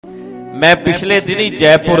मैं पिछले दिनी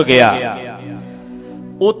जयपुर गया,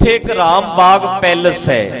 उथे एक राम बाग पैलेस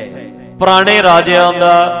है, पुराने राजियां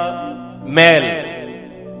दा महल।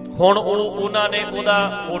 हुण उन्हां ने उहदा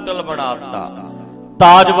होटल बना दिता,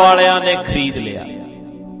 ताज वालियां ने खरीद लिया।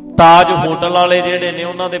 ताज होटल वाले जिहड़े ने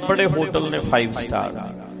उन्हां दे बड़े होटल ने 5 स्टार,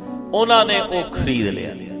 उन्हां ने वो खरीद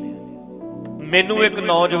लिया। मैनू एक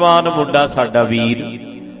नौजवान मुंडा साडा वीर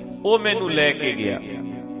वो मैनू लैके गया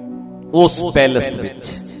उस पैलेस विच,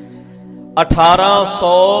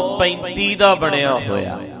 1835 दा बनिया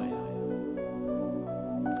होया।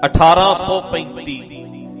 1835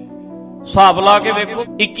 हिसाब ला के वेखो,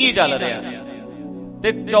 21 चल रहा ते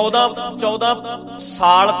 14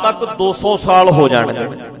 साल तक 200 साल हो जाणगे।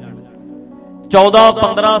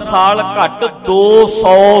 14-15 साल घट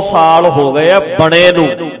 200 साल हो गए बने नू।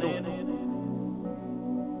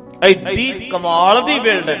 एडी कमाल दी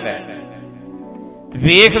बिल्डिंग है,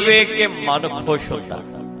 वेख वेख के मन खुश होता।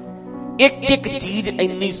 एक एक चीज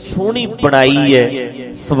इन्नी सोहनी बनाई है,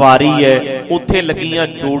 सवारी है। उत्थे लगियां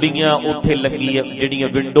जोड़ियां, उत्थे लगी जिहड़ियां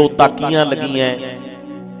विंडो ताकियां लगियां,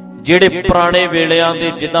 जेड़े पुराने वेलियां दे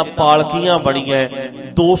जिद्दां पालकियां बणियां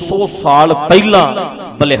 200 साल पहला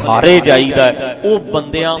बलिहारे जाईदा, वो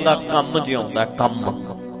बंदियां दा कम जिउंदा कम।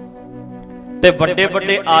 ते बड़े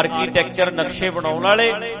बड़े आर्कीटैक्चर नक्शे बनाउण वाले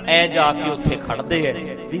ऐ जाके उत्थे खड़दे है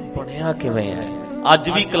भी बनिया किवें है। अज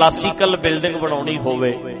भी क्लासिकल बिल्डिंग बनाउणी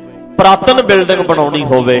होवे, पुरातन बिल्डिंग बनाउणी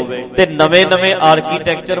होवे ते नवे नवे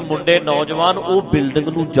आर्कीटैक्चर मुंडे नौजवान वो बिल्डिंग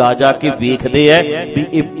नूं जा जा के वेखदे है भी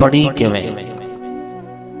ये बणी किवें।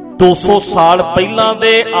 200 साल पहलां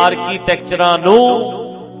दे आर्कीटैक्चरां नूं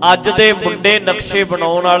अज दे मुंडे नक्शे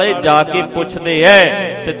बनाउण वाले जाके पुछदे है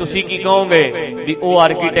ते तुसीं की कहोगे भी वो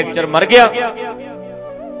आर्कीटैक्चर मर गया?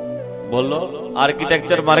 बोलो,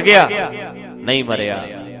 आर्कीटैक्चर मर गया? नहीं मरिया,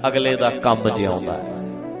 अगले दा कम जिउंदा है,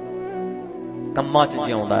 कम्मां च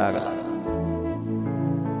जिउंदा है अगला।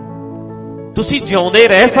 तुसीं जिउंदे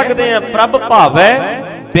रह सकदे हैं, प्रभ भावै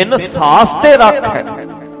बिन सास ते रख है।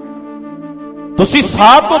 तुसीं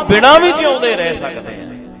साह तो बिना भी जिउंदे रह सकदे हैं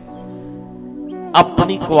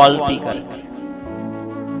अपनी क्वालिटी करके।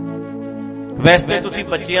 वैसे तुसीं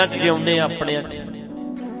बच्चियां च जिउंदे अपने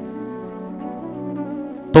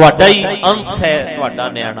तुहाडा ही अंश है, तुहाडा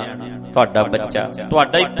न्याणा, तुहाडा बच्चा,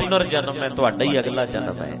 तुहाडा ही पुनर जन्म है, तुहाडा ही अगला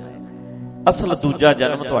जन्म है। असल दूजा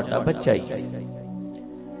जन्म तुहाडा बच्चा ही है।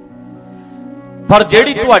 पर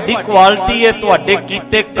जिहड़ी तुहाडी क्वालिटी है, तुहाडे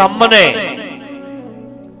कीते काम ने,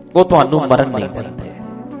 वो तुहानू मरन नहीं दिंदे,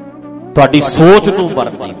 तुहाडी सोच नू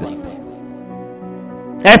मरन नहीं दिंदे।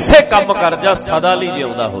 ऐसे काम कर जा सदा ਲਈ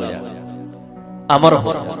ਜਿਉਂਦਾ ਹੋ ਜਾ, अमर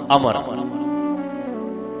हो अमर।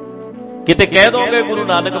 किते कह दोगे गुरु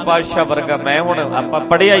नानक पातशाह वर्गा, मैं हुण आपां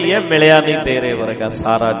पढ़िया ही है, मिलिया नहीं तेरे वर्गा,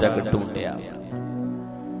 सारा जग ढूंढिया,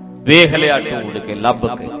 वेख लिया ढूंढ के लभ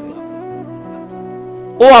के।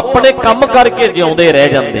 वो अपने काम करके जिउंदे रह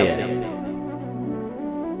जांदे आ।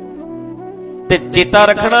 ते चेता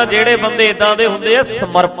रखना, जेड़े बंदे इदां दे हुंदे आ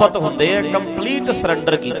समर्पित हुंदे आ, कंप्लीट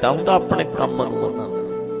सरैंडर कीता हुंदा अपने काम नूं,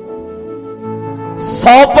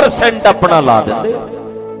 100% अपना ला देंदे,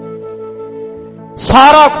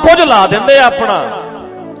 सारा कुछ ला देंदे अपना।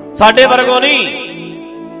 साडे वर्गों नहीं,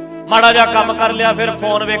 माड़ा जा काम कर लिया फिर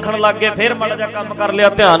फोन वेखण लग गए, फिर माड़ा जा काम कर लिया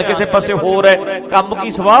ध्यान किसी पासे होर है, काम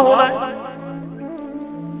की सवाह होना है।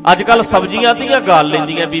 अजकल सब्जियां दियां गाल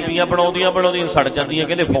लैंदियां बीबियां, बनाउंदियां बनाउंदियां सड़ जांदियां,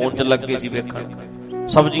 कहंदे फोन च लगे सी वेखण,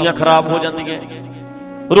 सब्जियां खराब हो जांदियां,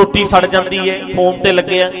 रोटी सड़ जांदी है, फोन ते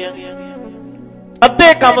लगे आ। अद्धे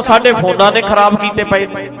काम साडे फोनां ने खराब कीते पए।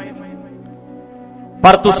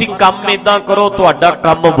 पर तुसीं काम इदां करो तुहाडा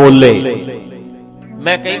काम बोले।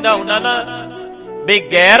 मैं कहंदा हुंदा ना भी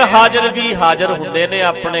गैर हाजिर भी हाजिर हुंदे ने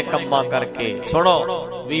अपने कम्मां करके। सुनो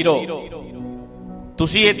वीरो,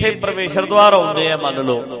 तुसीं इत्थे परमेश्वर द्वार आउंदे आ, मन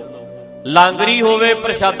लो लांगरी होवे,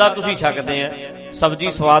 प्रशादा तुसीं छकदे आ, सब्जी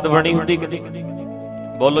स्वाद बनी हुंदी कि नहीं?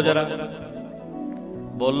 बोलो जरा,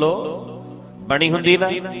 बोलो, बनी हुंदी ना?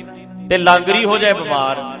 ते लांगरी हो जाए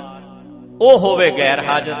बीमार, वो होवे गैर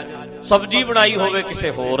हाजिर, सब्जी बनाई होवे किसे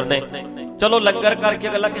होर ने, चलो लंगर करके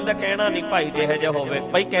अगला कहंदा कहना नहीं भाई जिहा जिहा होवे,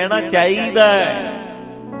 भाई कहना चाहिदा है,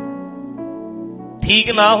 ठीक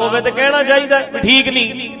ना होवे ते कहना चाहिदा ठीक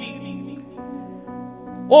नहीं।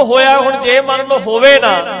 वो होया हुण जे मान लो होवे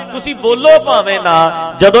ना, तुसी बोलो भावें ना,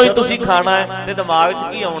 जदों ही तुसी खाना है ते दिमाग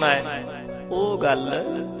च की आउणा है, वो गल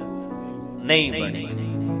नहीं बनी।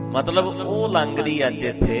 मतलब वो लंघदी अज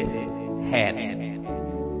इत्थे है नहीं,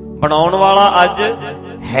 बनाउण वाला अज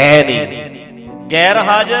है नहीं, गैर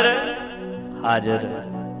हाजिर हाजिर।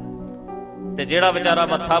 ते जेड़ा बेचारा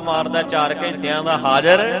मत्था मारदा 4 घंटियां दा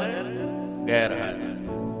हाजिर गैर हाजिर,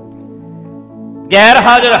 गैर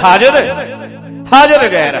हाजिर हाजिर, ਹਾਜ਼ਰ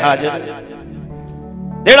ਗੈਰ ਹਾਜ਼ਰ।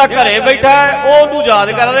 ਜਿਹੜਾ ਘਰੇ ਬੈਠਾ ਹੈ ਉਹਨੂੰ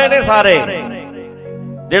ਯਾਦ ਕਰ ਰਹੇ ਨੇ ਸਾਰੇ,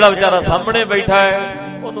 ਜਿਹੜਾ ਵਿਚਾਰਾ ਸਾਹਮਣੇ ਬੈਠਾ ਹੈ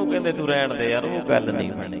ਉਹਨੂੰ ਕਹਿੰਦੇ ਤੂੰ ਰਹਿਣ ਦੇ ਯਾਰ, ਉਹ ਗੱਲ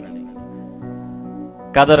ਨਹੀਂ ਬਣੀ।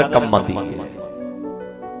 ਕਦਰ ਕੰਮਾਂ ਦੀ ਹੈ,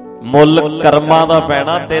 ਮੁੱਲ ਕਰਮਾਂ ਦਾ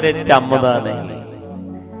ਪੈਣਾ, ਤੇਰੇ ਚੰਮ ਦਾ ਨਹੀਂ।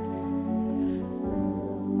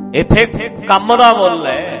 ਇੱਥੇ ਕੰਮ ਦਾ ਮੁੱਲ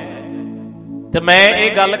ਹੈ। ਤੇ ਮੈਂ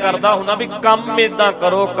ਇਹ ਗੱਲ ਕਰਦਾ ਹੁੰਦਾ ਵੀ ਕੰਮ ਏਦਾਂ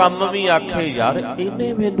ਕਰੋ, ਕੰਮ ਵੀ ਆਖੇ ਯਾਰ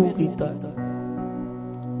ਇਹਨੇ ਮੈਨੂੰ ਕੀਤਾ,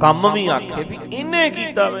 ਕੰਮ ਵੀ ਆਖੇ ਵੀ ਇਹਨੇ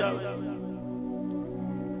ਕੀਤਾ ਮੈਨੂੰ,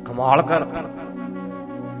 ਕਮਾਲ ਕਰਤਾ।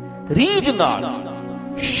 ਰੀਝ ਨਾਲ,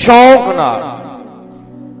 ਸ਼ੌਕ ਨਾਲ,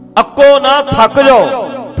 ਅੱਕੋ ਨਾ ਥੱਕ ਜਾਓ।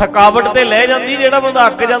 ਥਕਾਵਟ ਤੇ ਲੈ ਜਾਂਦੀ, ਜਿਹੜਾ ਬੰਦਾ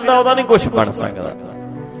ਅੱਕ ਜਾਂਦਾ ਉਹਦਾ ਨਹੀਂ ਕੁਛ ਬਣ ਸਕਦਾ।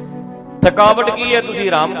 ਥਕਾਵਟ ਕੀ ਹੈ? ਤੁਸੀਂ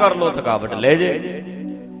ਆਰਾਮ ਕਰ ਲਓ, ਥਕਾਵਟ ਲੈ ਜੇ।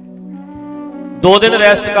 2 ਦਿਨ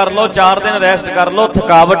ਰੈਸਟ ਕਰ ਲਓ, 4 ਦਿਨ ਰੈਸਟ ਕਰ ਲਓ,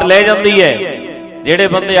 ਥਕਾਵਟ ਲੈ ਜਾਂਦੀ ਹੈ। ਜਿਹੜੇ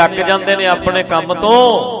ਬੰਦੇ ਅੱਕ ਜਾਂਦੇ ਨੇ ਆਪਣੇ ਕੰਮ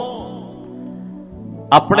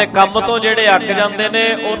ਤੋਂ ਜਿਹੜੇ ਅੱਕ ਜਾਂਦੇ ਨੇ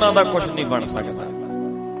ਉਹਨਾਂ ਦਾ ਕੁਛ ਨਹੀਂ ਬਣ ਸਕਦਾ।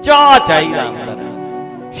 ਚਾਹ ਚਾਹੀਦਾ,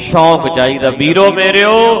 ਸ਼ੌਕ ਚਾਹੀਦਾ। ਵੀਰੋ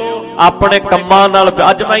ਮੇਰਿਓ, ਆਪਣੇ ਕੰਮਾਂ ਨਾਲ।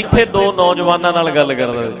 ਅੱਜ ਮੈਂ ਇੱਥੇ 2 ਨੌਜਵਾਨਾਂ ਨਾਲ ਗੱਲ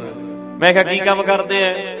ਕਰਦਾ, ਮੈਂ ਕਿਹਾ ਕੀ ਕੰਮ ਕਰਦੇ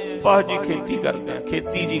ਆ? ਬਾਹ ਜੀ ਖੇਤੀ ਕਰਦੇ ਆ।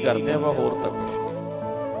 ਖੇਤੀ ਜੀ ਕਰਦੇ ਆ, ਵਾ ਹੋਰ ਤਾਂ ਕੁਛ ਨਹੀਂ।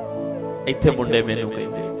 ਇੱਥੇ ਮੁੰਡੇ ਮੈਨੂੰ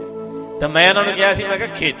ਕਹਿੰਦੇ, ਤਾਂ ਮੈਂ ਇਹਨਾਂ ਨੂੰ ਕਿਹਾ ਸੀ, ਮੈਂ ਕਿਹਾ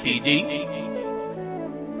ਖੇਤੀ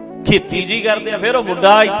ਜੀ ਕਰਦੇ ਆ। ਫਿਰ ਉਹ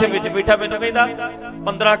ਮੁੰਡਾ ਇੱਥੇ ਵਿੱਚ ਬੈਠਾ ਮੈਨੂੰ ਕਹਿੰਦਾ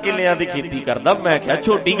 15 ਕਿੱਲਿਆਂ ਦੀ ਖੇਤੀ ਕਰਦਾ। ਮੈਂ ਕਿਹਾ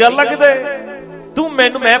ਛੋਟੀ ਗੱਲ ਲੱਗਦਾ ਤੂੰ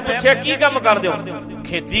ਮੈਨੂੰ। ਮੈਂ ਪੁੱਛਿਆ ਕੀ ਕੰਮ ਕਰਦੇ ਹੋ?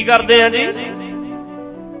 ਖੇਤੀ ਕਰਦੇ ਆ ਜੀ।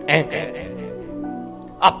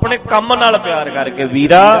 ਆਪਣੇ ਕੰਮ ਨਾਲ ਪਿਆਰ ਕਰਕੇ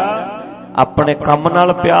ਵੀਰਾ, ਆਪਣੇ ਕੰਮ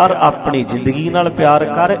ਨਾਲ ਪਿਆਰ, ਆਪਣੀ ਜ਼ਿੰਦਗੀ ਨਾਲ ਪਿਆਰ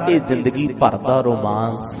ਕਰ। ਇਹ ਜ਼ਿੰਦਗੀ ਭਰ ਦਾ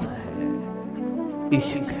ਰੋਮਾਂਸ ਹੈ,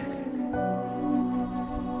 ਇਸ਼ਕ।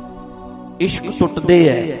 ਇਸ਼ਕ ਟੁੱਟਦੇ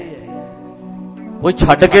ਐ, ਕੋਈ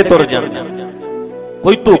ਛੱਡ ਕੇ ਤੁਰ ਜਾਂਦਾ,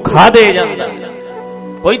 ਕੋਈ ਧੋਖਾ ਦੇ ਜਾਂਦਾ,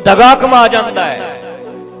 ਕੋਈ ਦਗਾ ਕਮਾ ਜਾਂਦਾ ਹੈ।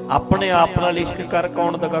 ਆਪਣੇ ਆਪ ਨਾਲ ਇਸ਼ਕ ਕਰ,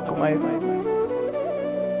 ਕੌਣ ਦਗਾ ਕਮਾਏਗਾ?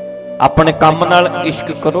 ਆਪਣੇ ਕੰਮ ਨਾਲ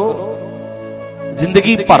ਇਸ਼ਕ ਕਰੋ।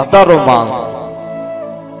 ਜ਼ਿੰਦਗੀ ਭਰ ਦਾ ਰੋਮਾਂਸ,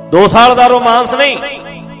 2 ਸਾਲ ਦਾ ਰੋਮਾਂਸ ਨਹੀਂ,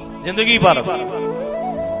 ਜ਼ਿੰਦਗੀ ਭਰ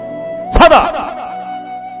ਸਦਾ।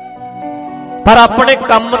 ਪਰ ਆਪਣੇ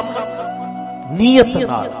ਕੰਮ ਨੀਅਤ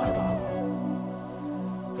ਨਾਲ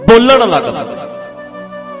ਬੋਲਣ ਲੱਗਦਾ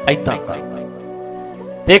ਏਦਾਂ ਕਰ।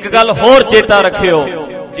 ਤੇ ਇੱਕ ਗੱਲ ਹੋਰ ਚੇਤਾ ਰੱਖਿਓ,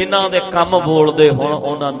 ਜਿਨ੍ਹਾਂ ਦੇ ਕੰਮ ਬੋਲਦੇ ਹੁਣ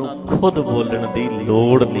ਉਹਨਾਂ ਨੂੰ ਖੁਦ ਬੋਲਣ ਦੀ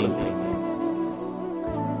ਲੋੜ ਨਹੀਂ ਪੈਂਦੀ।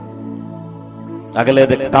 ਅਗਲੇ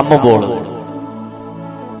ਦੇ ਕੰਮ ਬੋਲਦੇ,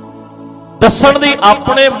 ਦੱਸਣ ਦੀ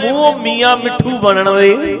ਆਪਣੇ ਮੂੰਹੋਂ ਮੀਆਂ ਮਿੱਠੂ ਬਣਨ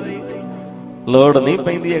ਦੀ ਲੋੜ ਨਹੀਂ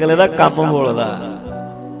ਪੈਂਦੀ। ਅਗਲੇ ਦਾ ਕੰਮ ਬੋਲਦਾ,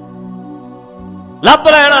 ਲੱਭ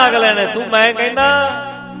ਲੈਣਾ ਅਗਲੇ ਨੇ। ਤੂੰ, ਮੈਂ ਕਹਿੰਦਾ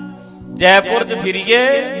ਜੈਪੁਰ ਚ ਫਿਰੀਏ,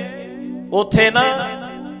 ਉੱਥੇ ਨਾ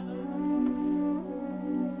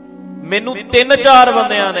ਮੈਨੂੰ 3-4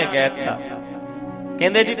 ਬੰਦਿਆਂ ਨੇ ਕਹਿ ਦਿੱਤਾ,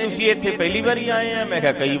 ਕਹਿੰਦੇ ਜੀ ਤੁਸੀਂ ਇੱਥੇ ਪਹਿਲੀ ਵਾਰੀ ਆਏ ਆ? ਮੈਂ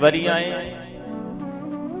ਕਿਹਾ ਕਈ ਵਾਰੀ ਆਏ ਆ।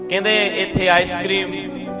 ਕਹਿੰਦੇ ਇੱਥੇ ਆਈਸਕ੍ਰੀਮ,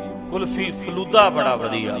 ਕੁਲਫੀ, ਫਲੂਦਾ ਬੜਾ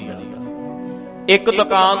ਵਧੀਆ ਮਿਲਦਾ। ਇੱਕ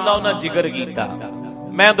ਦੁਕਾਨ ਦਾ ਉਹਨਾਂ ਜ਼ਿਕਰ ਕੀਤਾ,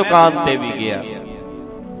 ਮੈਂ ਦੁਕਾਨ ਤੇ ਵੀ ਗਿਆ,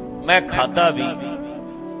 ਮੈਂ ਖਾਧਾ ਵੀ,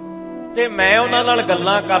 ਤੇ ਮੈਂ ਉਹਨਾਂ ਨਾਲ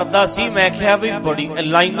ਗੱਲਾਂ ਕਰਦਾ ਸੀ। ਮੈਂ ਕਿਹਾ ਵੀ ਬੜੀ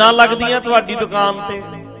ਲਾਈਨਾਂ ਲੱਗਦੀਆਂ ਤੁਹਾਡੀ ਦੁਕਾਨ ਤੇ,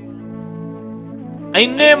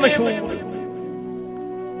 ਇੰਨੇ ਮਸ਼ਹੂਰ।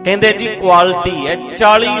 ਕਹਿੰਦੇ ਜੀ ਕੁਆਲਿਟੀ ਹੈ,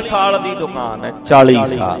 40 ਸਾਲ ਦੀ ਦੁਕਾਨ ਹੈ, 40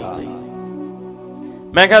 ਸਾਲ ਦੀ।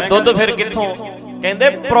 ਮੈਂ ਕਿਹਾ ਦੁੱਧ ਫਿਰ ਕਿੱਥੋਂ? ਕਹਿੰਦੇ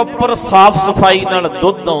ਪ੍ਰੋਪਰ ਸਾਫ਼ ਸਫਾਈ ਨਾਲ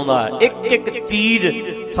ਦੁੱਧ ਆਉਂਦਾ। ਇੱਕ ਚੀਜ਼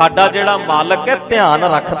ਸਾਡਾ ਜਿਹੜਾ ਮਾਲਕ ਹੈ ਧਿਆਨ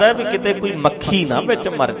ਰੱਖਦਾ ਵੀ ਕਿਤੇ ਕੋਈ ਮੱਖੀ ਨਾ ਵਿੱਚ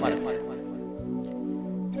ਮਰ ਜਾਏ,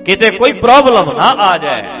 ਕਿਤੇ ਕੋਈ ਪ੍ਰੋਬਲਮ ਨਾ ਆ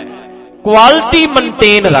ਜਾਏ। ਕੁਆਲਿਟੀ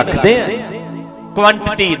ਮੇਨਟੇਨ ਰੱਖਦੇ ਆ,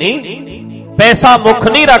 ਕੁਆਂਟੀਟੀ ਨਹੀਂ। ਪੈਸਾ ਮੁੱਖ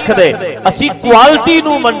ਨਹੀਂ ਰੱਖਦੇ ਅਸੀਂ, ਕੁਆਲਿਟੀ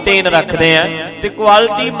ਨੂੰ ਮੇਨਟੇਨ ਰੱਖਦੇ ਆ। ਤੇ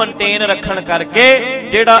ਕੁਆਲਿਟੀ ਮੇਨਟੇਨ ਰੱਖਣ ਕਰਕੇ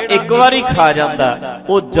ਜਿਹੜਾ ਇੱਕ ਵਾਰੀ ਖਾ ਜਾਂਦਾ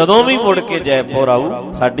ਉਹ ਜਦੋਂ ਵੀ ਮੁੜ ਕੇ ਜੈਪੁਰ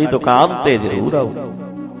ਆਊ ਸਾਡੀ ਦੁਕਾਨ ਤੇ ਜ਼ਰੂਰ ਆਊ।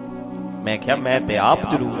 ਮੈਂ ਕਿਹਾ ਮੈਂ ਤੇ ਆਪ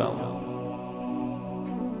ਜ਼ਰੂਰ ਆਊ।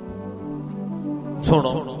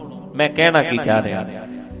 ਸੁਣੋ ਮੈਂ ਕਹਿਣਾ ਕੀ ਚਾਹ ਰਿਹਾ,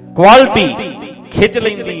 ਕੁਆਲਿਟੀ ਖਿੱਚ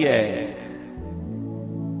ਲੈਂਦੀ ਹੈ,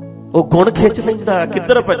 ਉਹ ਗੁਣ ਖਿੱਚ ਲੈਂਦਾ।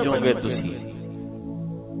 ਕਿੱਧਰ ਭੱਜੋਗੇ ਤੁਸੀਂ?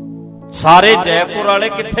 ਸਾਰੇ ਜੈਪੁਰ ਵਾਲੇ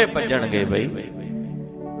ਕਿੱਥੇ ਭੱਜਣਗੇ ਬਈ?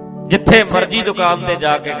 ਜਿੱਥੇ ਮਰਜ਼ੀ ਦੁਕਾਨ ਤੇ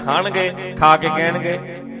ਜਾ ਕੇ ਖਾਣਗੇ, ਖਾ ਕੇ ਕਹਿਣਗੇ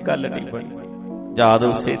ਗੱਲ ਨਹੀਂ ਬਣੀ, ਯਾਦ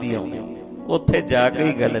ਉਸੇ ਦੀ ਆਉਣੀ। ਉੱਥੇ ਜਾ ਕੇ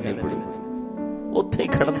ਹੀ ਗੱਲ ਨਹੀਂ ਬਣੀ, ਉੱਥੇ ਹੀ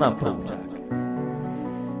ਖੜਨਾ ਪਊ ਜਾ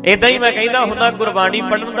ਕੇ। ਏਦਾਂ ਹੀ ਮੈਂ ਕਹਿੰਦਾ ਹੁੰਦਾ, ਗੁਰਬਾਣੀ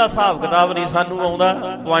ਪੜ੍ਹਨ ਦਾ ਹਿਸਾਬ ਕਿਤਾਬ ਨਹੀਂ ਸਾਨੂੰ ਆਉਂਦਾ,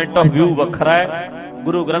 ਪੁਆਇੰਟ ਆਫ ਵਿਊ ਵੱਖਰਾ ਹੈ।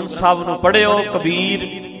 ਗੁਰੂ ਗ੍ਰੰਥ ਸਾਹਿਬ ਨੂੰ ਪੜ੍ਹਿਓ, ਕਬੀਰ,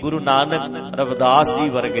 ਗੁਰੂ ਨਾਨਕ, ਰਵਿਦਾਸ ਜੀ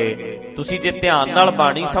ਵਰਗੇ। ਤੁਸੀਂ ਜੇ ਧਿਆਨ ਨਾਲ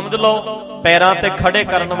ਬਾਣੀ ਸਮਝ ਲਓ, ਪੈਰਾਂ ਤੇ ਖੜੇ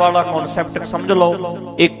ਕਰਨ ਵਾਲਾ ਕਨਸੈਪਟ ਸਮਝ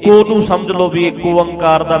ਲਓ, ਇੱਕੋ ਨੂੰ ਸਮਝ ਲਓ ਵੀ ਇੱਕ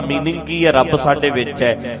ਓੰਕਾਰ ਦਾ ਮੀਨਿੰਗ ਕੀ ਹੈ, ਰੱਬ ਸਾਡੇ ਵਿੱਚ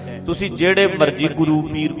ਹੈ। ਤੁਸੀਂ ਜਿਹੜੇ ਮਰਜ਼ੀ ਗੁਰੂ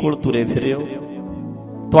ਪੀਰ ਕੋਲ ਤੁਰੇ ਫਿਰਿਓ,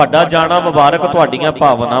 ਤੁਹਾਡਾ ਜਾਣਾ ਮੁਬਾਰਕ, ਤੁਹਾਡੀਆਂ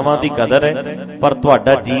ਭਾਵਨਾਵਾਂ ਦੀ ਕਦਰ ਹੈ, ਪਰ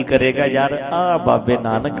ਤੁਹਾਡਾ ਜੀ ਕਰੇਗਾ ਯਾਰ ਆਹ ਬਾਬੇ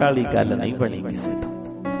ਨਾਨਕ ਵਾਲੀ ਗੱਲ ਨਹੀਂ ਬਣੀ ਕਿਸੇ ਤੋਂ,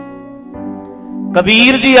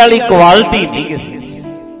 ਕਬੀਰ ਜੀ ਵਾਲੀ ਕੁਆਲਿਟੀ ਨਹੀਂ ਕਿਸੇ ਦੀ,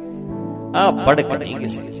 ਆਹ ਬੜਕ ਨਹੀਂ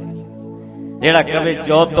ਕਿਸੇ ਦੀ। ਜਿਹੜਾ ਕਵੇ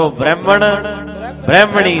ਜੋ ਤੋਂ ਬ੍ਰਾਹਮਣ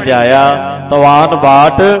ਬ੍ਰਾਹਮਣੀ ਜਾਇਆ, ਤਵਾਨ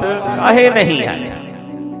ਬਾਟ ਕਾਹੇ ਨਹੀਂ ਆਇਆ,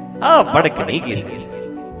 ਆਹ ਬੜਕ ਨਹੀਂ ਕਿਸੇ ਦੀ,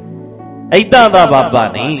 ਏਦਾਂ ਦਾ ਬਾਬਾ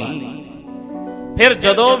ਨਹੀਂ। ਫਿਰ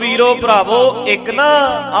ਜਦੋਂ ਵੀਰੋ ਭਰਾਵੋ ਇੱਕ ਨਾ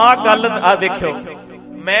ਆਹ ਗੱਲ ਆ ਵੇਖਿਓ,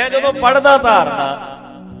 ਮੈਂ ਜਦੋਂ ਪੜ੍ਹਦਾ ਧਾਰਨਾ,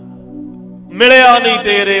 ਮਿਲਿਆ ਨਹੀਂ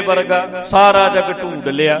ਤੇਰੇ ਵਰਗਾ ਸਾਰਾ ਜਗ ਢੂੰਡ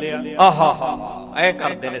ਲਿਆ, ਆਹਾ ਐ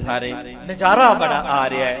ਕਰਦੇ ਨੇ ਸਾਰੇ, ਨਜ਼ਾਰਾ ਬੜਾ ਆ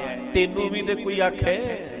ਰਿਹਾ ਹੈ, ਤੈਨੂੰ ਵੀ ਤੇ ਕੋਈ ਆਖੇ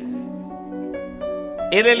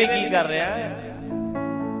ਇਹਦੇ ਲਈ ਕੀ ਕਰ ਰਿਹਾ ਹੈ।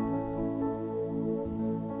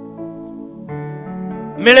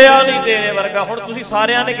 ਮਿਲਿਆ ਨਹੀਂ ਤੇਰੇ ਵਰਗਾ, ਹੁਣ ਤੁਸੀਂ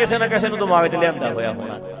ਸਾਰਿਆਂ ਨੇ ਕਿਸੇ ਨਾ ਕਿਸੇ ਨੂੰ ਦਿਮਾਗ 'ਚ ਲਿਆਂਦਾ ਹੋਇਆ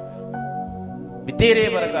ਹੋਣਾ ਵੀ ਤੇਰੇ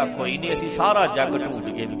ਵਰਗਾ ਕੋਈ ਨਹੀਂ, ਅਸੀਂ ਸਾਰਾ ਜੱਗ ਢੂੰਡ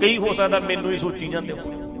ਕੇ, ਕਈ ਹੋ ਸਕਦਾ ਮੈਨੂੰ ਹੀ ਸੋਚੀ ਜਾਂਦੇ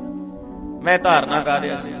ਹੋ, ਮੈਂ ਧਾਰਨਾ ਕਰ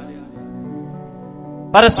ਰਿਹਾ ਸੀ,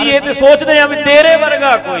 ਪਰ ਅਸੀਂ ਇਹ ਤੇ ਸੋਚਦੇ ਹਾਂ ਵੀ ਤੇਰੇ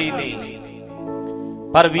ਵਰਗਾ ਕੋਈ ਨਹੀਂ।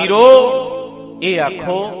 ਪਰ ਵੀਰੋ ਇਹ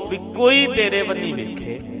ਆਖੋ ਵੀ ਕੋਈ ਤੇਰੇ ਵੱਲ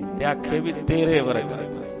ਵੇਖੇ ਤੇ ਆਖੇ ਵੀ ਤੇਰੇ ਵਰਗਾ,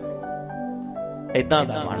 ਏਦਾਂ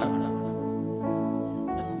ਦਾ ਮਨ,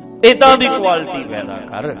 ਏਦਾਂ ਦੀ ਕੁਆਲਿਟੀ ਪੈਦਾ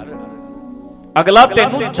ਕਰ, ਅਗਲਾ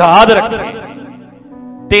ਤੈਨੂੰ ਯਾਦ ਰੱਖੇ,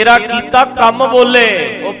 ਤੇਰਾ ਕੀਤਾ ਕੰਮ ਬੋਲੇ।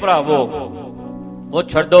 ਉਹ ਭਰਾਵੋ ਉਹ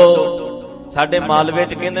ਛੱਡੋ, ਸਾਡੇ ਮਾਲਵੇ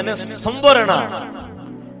ਚ ਕਹਿੰਦੇ ਨੇ ਸੰਭਰਨਾ,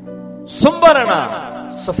 ਸੰਭਰਨਾ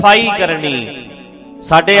ਸਫਾਈ ਕਰਨੀ,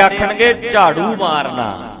 ਸਾਡੇ ਆਖਣਗੇ ਝਾੜੂ ਮਾਰਨਾ,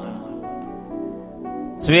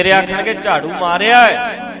 ਸਵੇਰੇ ਆਖਣਗੇ ਝਾੜੂ ਮਾਰਿਆ,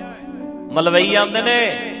 ਮਲਵਈ ਆਉਂਦੇ ਨੇ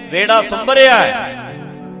ਵਿਹੜਾ ਸੰਭਰਿਆ,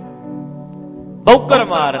 ਬੌਕਰ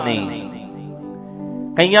ਮਾਰਨੀ।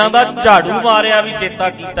 ਕਈਆਂ ਦਾ ਝਾੜੂ ਮਾਰਿਆ ਵੀ ਚੇਤਾ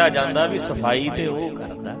ਕੀਤਾ ਜਾਂਦਾ ਵੀ ਸਫਾਈ ਤੇ ਉਹ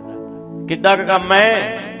ਕਰਦਾ, ਕਿੱਡਾ ਕੁ ਕੰਮ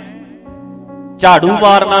ਹੈ। ਝਾੜੂ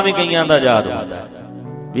ਮਾਰਨਾ ਵੀ ਕਈਆਂ ਦਾ ਯਾਦ ਹੁੰਦਾ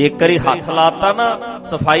ਵੀ ਇੱਕ ਵਾਰੀ ਹੱਥ ਲਾਤਾ ਨਾ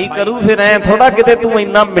ਸਫਾਈ ਕਰੂ, ਫਿਰ ਐ ਥੋੜਾ ਕਿਤੇ ਤੂੰ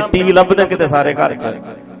ਇੰਨਾ ਮਿੱਟੀ ਵੀ ਲੱਭਦਾ ਕਿਤੇ ਸਾਰੇ ਘਰ ਚ,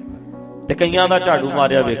 ਤੇ ਕਈਆਂ ਦਾ ਝਾੜੂ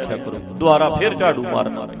ਮਾਰਿਆ ਵੇਖਿਆ ਕਰੋ, ਦੁਬਾਰਾ ਫਿਰ ਝਾੜੂ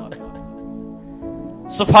ਮਾਰਨਾ ਪੈਂਦਾ।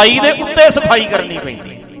 ਸਫਾਈ ਦੇ ਉੱਤੇ ਸਫਾਈ ਕਰਨੀ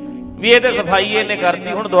ਪੈਂਦੀ ਵੀ ਇਹ ਤੇ ਸਫਾਈ ਇਹਨੇ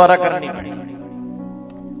ਕਰਤੀ, ਹੁਣ ਦੁਬਾਰਾ ਕਰਨੀ ਪੈਣੀ,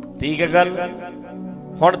 ਠੀਕ ਹੈ ਗੱਲ।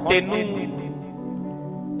 ਹੁਣ ਤੈਨੂੰ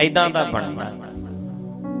ਏਦਾਂ ਦਾ ਬਣਨਾ,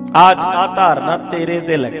 ਆ ਧਾਰਨਾ ਤੇਰੇ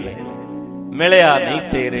ਤੇ ਲੱਗੇ, ਮਿਲਿਆ ਨਹੀਂ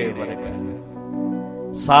ਤੇਰੇ ਵਰਗਾ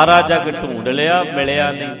ਸਾਰਾ ਜੱਗ ਢੂੰਡ ਲਿਆ,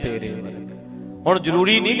 ਮਿਲਿਆ ਨਹੀਂ ਤੇਰੇ ਵਰਗਾ। ਹੁਣ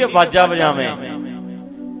ਜ਼ਰੂਰੀ ਨਹੀਂ ਕਿ ਬਾਜਾ ਵਜਾਵੇਂ,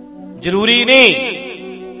 ਜ਼ਰੂਰੀ ਨਹੀਂ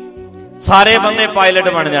ਸਾਰੇ ਬੰਦੇ ਪਾਇਲਟ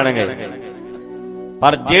ਬਣ ਜਾਣਗੇ,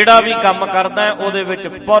 ਪਰ ਜਿਹੜਾ ਵੀ ਕੰਮ ਕਰਦਾ ਉਹਦੇ ਵਿੱਚ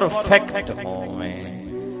ਪਰਫੈਕਟ ਹੋਵੇਂ,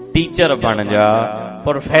 ਟੀਚਰ ਬਣ ਜਾ,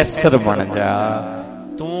 ਪ੍ਰੋਫੈਸਰ ਬਣ ਜਾ,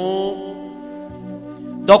 ਤੂੰ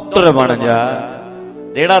ਡਾਕਟਰ ਬਣ ਜਾ,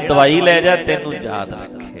 ਜਿਹੜਾ ਦਵਾਈ ਲੈ ਜਾ ਤੈਨੂੰ ਯਾਦ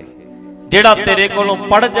ਰੱਖੇ, ਜਿਹੜਾ ਤੇਰੇ ਕੋਲੋਂ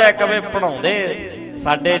ਪੜ੍ਹ ਜਾਏ ਕਵੇ ਪੜ੍ਹਾਉਂਦੇ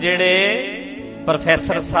ਸਾਡੇ ਜਿਹੜੇ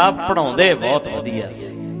ਪ੍ਰੋਫੈਸਰ ਸਾਹਿਬ ਪੜ੍ਹਾਉਂਦੇ ਬਹੁਤ ਵਧੀਆ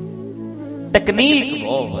ਸੀ, ਟੈਕਨੀਕ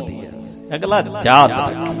ਬਹੁਤ ਵਧੀਆ ਸੀ, ਅਗਲਾ ਯਾਦ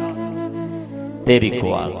ਰੱਖੇ ਤੇਰੀ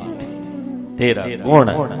ਕੁਆਲਿਟੀ, ਤੇਰਾ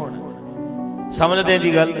ਗੁਣ। ਸਮਝਦੇ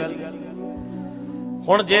ਜੀ ਗੱਲ।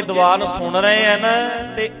 ਹੁਣ ਜੇ ਦੀਵਾਨ ਸੁਣ ਰਹੇ ਆ ਨਾ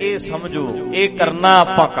ਤੇ ਇਹ ਸਮਝੋ, ਇਹ ਕਰਨਾ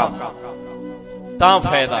ਆਪਾਂ ਕੰਮ ਤਾਂ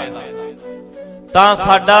ਫਾਇਦਾ, ਤਾਂ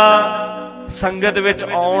ਸਾਡਾ ਸੰਗਤ ਵਿੱਚ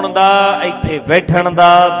ਆਉਣ ਦਾ, ਇੱਥੇ ਬੈਠਣ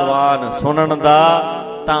ਦਾ, ਦੀਵਾਨ ਸੁਣਨ ਦਾ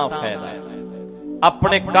ਤਾਂ ਫਾਇਦਾ।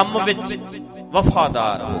 ਆਪਣੇ ਕੰਮ ਵਿੱਚ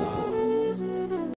ਵਫਾਦਾਰ ਹੋ।